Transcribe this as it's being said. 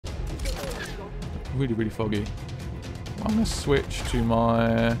really, really foggy. I'm going to switch to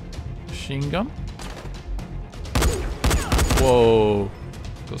my machine gun. Whoa.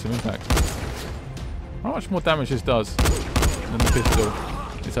 Got some impact. How much more damage this does than the pistol?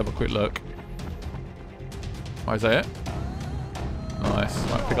 Let's have a quick look. Oh, is that it? Nice.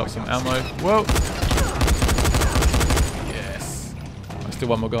 Might pick up some ammo. Whoa. Yes. I still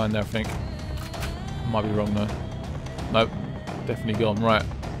one more guy in there, I think. Might be wrong though. Nope. Definitely gone. Right.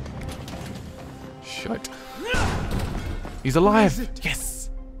 Shite. He's alive. Yes.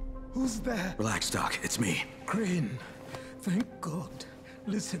 Who's there? Relax, Doc. It's me. Crane. Thank God.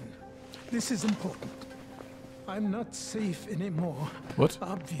 Listen, this is important. I'm not safe anymore. What?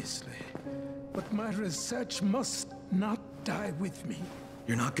 Obviously. But my research must not die with me.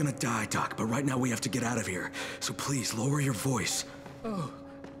 You're not gonna die, Doc, but right now we have to get out of here. So please, lower your voice. Oh,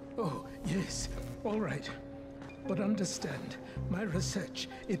 yes. All right. But understand, my research,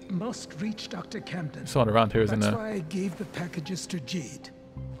 it must reach Dr. Camden. Someone around here, isn't there? That's why I gave the packages to Jade.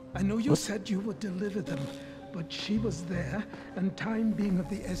 I know you said you would deliver them, but she was there, and time being of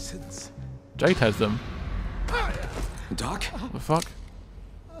the essence. Jade has them. Doc? What the fuck?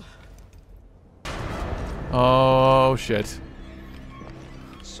 Oh, shit.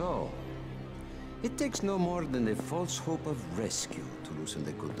 So, it takes no more than a false hope of rescue to loosen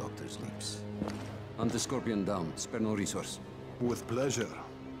the good doctor's lips. Hunt the Scorpion down. Spare no resource. With pleasure.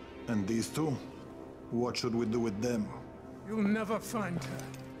 And these two? What should we do with them? You'll never find her.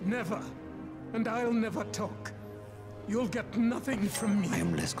 Never. And I'll never talk. You'll get nothing from me. I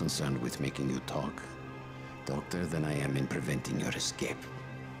am less concerned with making you talk, Doctor, than I am in preventing your escape.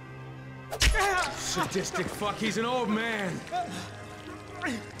 Sadistic fuck, he's an old man.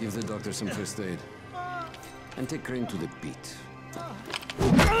 Give the doctor some first aid. And take Crane to the beat.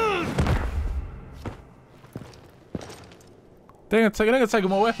 They're gonna take all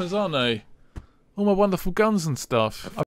my weapons, aren't they? All my wonderful guns and stuff.